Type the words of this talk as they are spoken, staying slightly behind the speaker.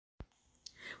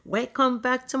Welcome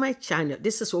back to my channel.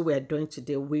 This is what we are doing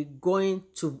today. We're going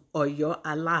to Oyo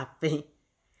Alafin.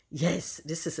 Yes,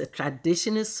 this is a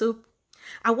traditional soup.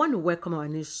 I want to welcome our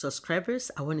new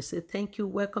subscribers. I want to say thank you.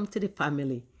 Welcome to the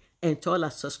family. And to all our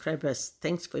subscribers,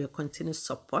 thanks for your continued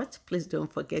support. Please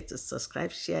don't forget to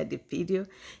subscribe, share the video.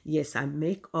 Yes, I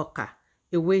make oka,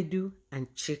 ewedu,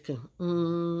 and chicken.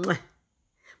 Mwah.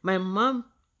 My mom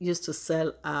used to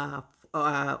sell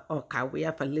oka. We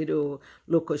have a little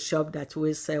local shop that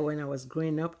we sell when I was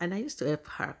growing up, and I used to help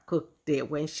her cook there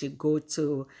when she go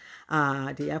to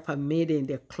they have a meeting,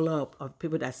 the club of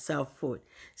people that sell food.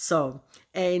 So,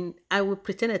 and I would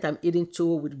pretend that I'm eating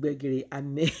tuwo with Gbegir. I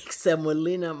make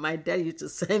semolina. My dad used to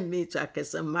send me to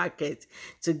Akesa Market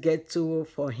to get tuwo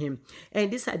for him.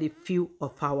 And these are the few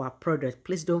of our products.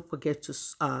 Please don't forget to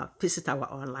visit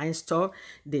our online store.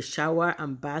 The shower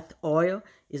and bath oil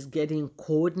is getting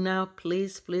cold now.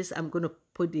 Please, I'm going to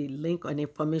put the link on the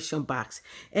information box.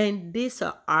 And these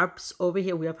are herbs over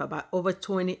here. We have about over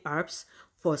 20 herbs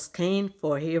for skin,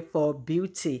 for hair, for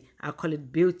beauty. I call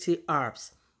it beauty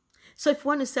herbs. So if you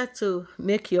want to start to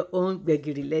make your own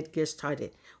gbegiri, let's get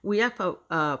started. We have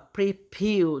a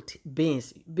pre-peeled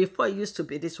beans. Before it used to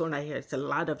be this one right here. It's a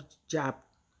lot of job.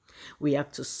 We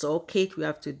have to soak it. We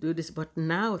have to do this. But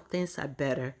now things are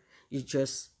better. You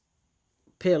just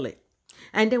peel it.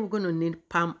 And then we're going to need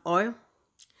palm oil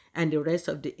and the rest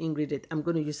of the ingredient. I'm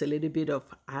going to use a little bit of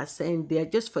acid there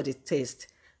just for the taste.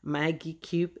 Maggi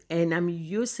cube. And I'm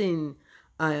using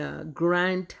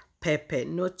ground pepper,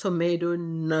 no tomato,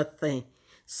 nothing.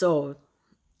 So,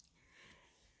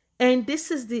 and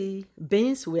this is the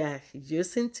beans we are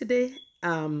using today.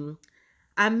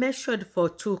 I measured for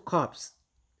 2 cups.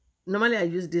 Normally I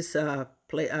use this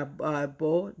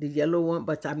bowl, the yellow one,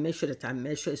 but I make sure that I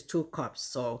measure is 2 cups.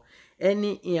 So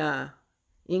any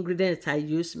ingredient I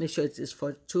use, make sure it is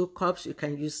for 2 cups. You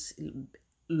can use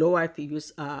lower if you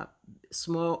use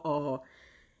small, or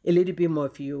a little bit more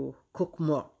if you cook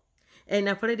more. And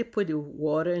I've already put the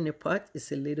water in the pot.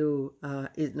 It's a little,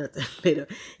 it's not a little,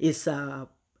 it's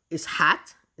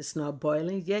hot. It's not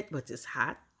boiling yet, but it's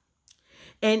hot.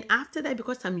 And after that,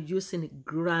 because I'm using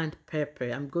ground pepper,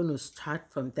 I'm going to start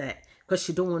from that because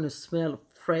you don't want to smell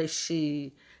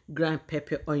freshy ground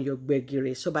pepper on your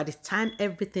gbegiri. So by the time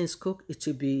everything's cooked, it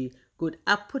will be good.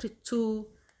 I put it 2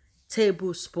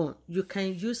 tablespoons. You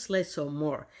can use less or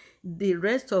more. The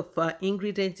rest of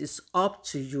ingredients is up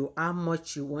to you, how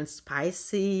much you want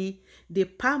spicy. The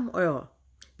palm oil,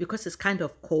 because it's kind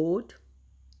of cold.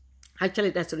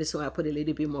 Actually, that's the reason why I put a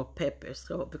little bit more pepper,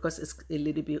 so because it's a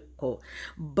little bit cold.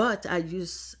 But I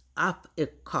use half a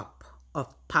cup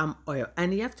of palm oil,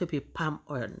 and you have to be palm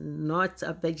oil, not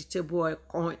a vegetable oil,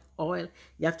 corn oil.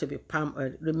 You have to be palm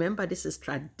oil. Remember, this is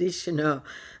traditional,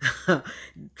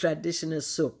 traditional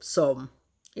soup. So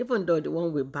even though the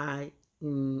one we buy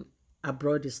in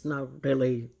abroad is not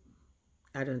really,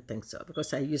 I don't think so,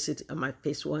 because I use it on my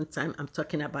face one time. I'm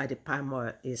talking about the palm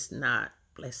oil is not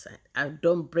pleasant. I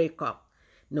don't break up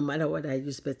no matter what I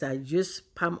use, but I use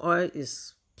palm oil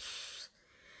is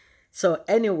so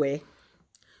anyway.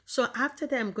 So after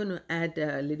that, I'm going to add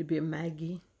a little bit of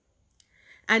Maggi,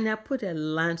 and I put a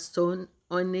limestone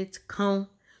on it.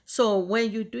 So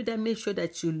when you do that, make sure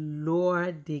that you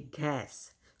lower the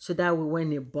gas, so that way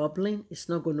when it's bubbling, it's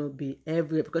not going to be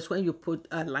everywhere, because when you put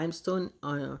a limestone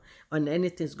on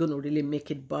anything, it's going to really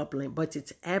make it bubbling. But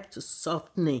it's helps to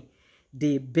softening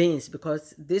the beans,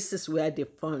 because this is where the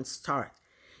fun starts.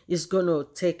 It's going to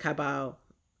take about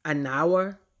an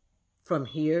hour from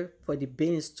here for the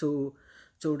beans to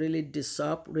really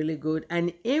dissolve really good.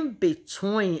 And in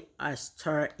between, I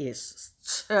stir it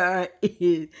so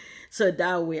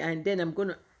that way. And then I'm going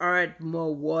to add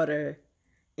more water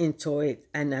into it,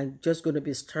 and I'm just going to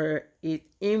be stir it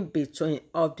in between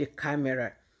of the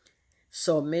camera.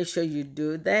 So make sure you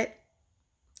do that.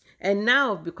 And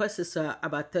now, because it's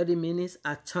about 30 minutes,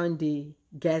 I turn the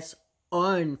gas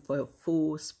on for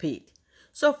full speed.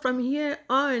 So from here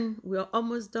on, we're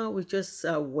almost done. We just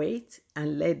wait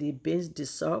and let the beans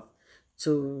dissolve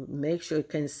to make sure you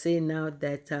can see now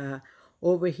that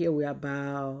over here we're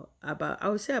about I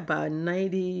would say about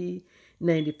 95%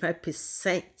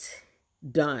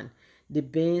 done. The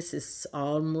beans is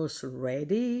almost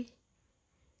ready.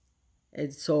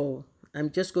 And so I'm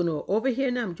just going to, over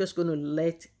here now, I'm just going to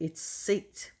let it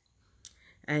sit.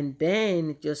 And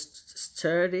then just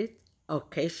stir it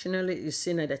occasionally. You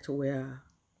see now that we're,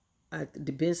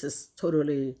 the beans is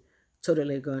totally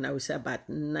gone. I would say about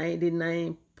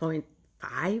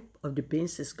 99.5 of the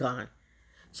beans is gone.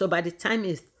 So by the time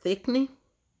it's thickening,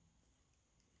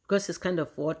 because it's kind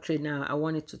of watery now, I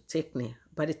want it to thicken.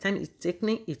 By the time it's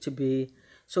thickening, it will be,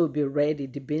 so it'll be ready.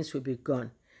 The beans will be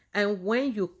gone. And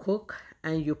when you cook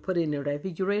and you put it in the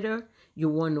refrigerator, you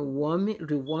want to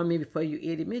rewarm it before you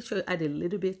eat it. Make sure you add a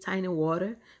little bit tiny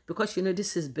water because you know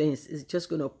this is beans. It's just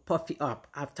going to puff it up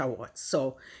afterwards.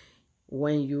 So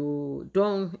when you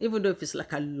don't, even though if it's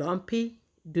like a lumpy,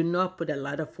 do not put a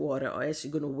lot of water or else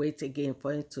you're going to wait again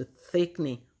for it to thicken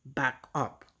it back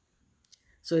up.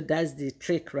 So that's the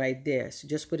trick right there. So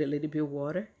just put a little bit of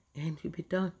water and you'll be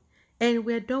done. And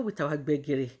we're done with our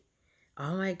gbegiri.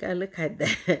 Oh my God, look at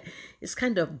that. It's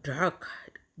kind of dark,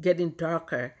 getting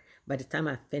darker by the time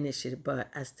I finish it, but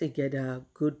I still get a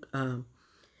good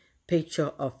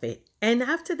picture of it. And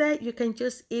after that, you can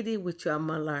just eat it with your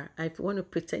amala. If you want to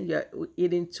pretend you're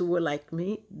eating tuwo like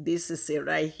me, this is it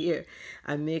right here.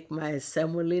 I make my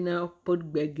semolina,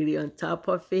 put gbegiri on top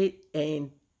of it,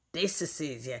 and this is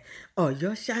it. Yeah.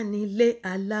 Oyo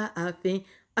Alafin.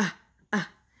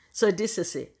 So this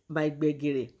is it, my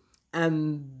gbegiri.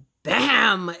 And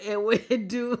bam, away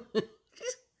do.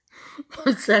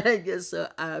 So I get so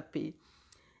happy.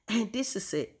 And this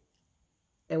is it.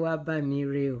 Ewa ba mi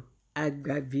re o,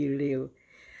 agbabi re o.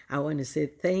 I want to say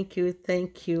thank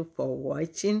you for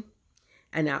watching.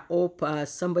 And I hope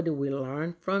somebody will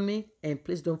learn from me. And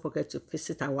please don't forget to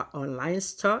visit our online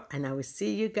store. And I will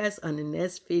see you guys on the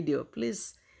next video.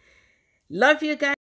 Please, love you guys.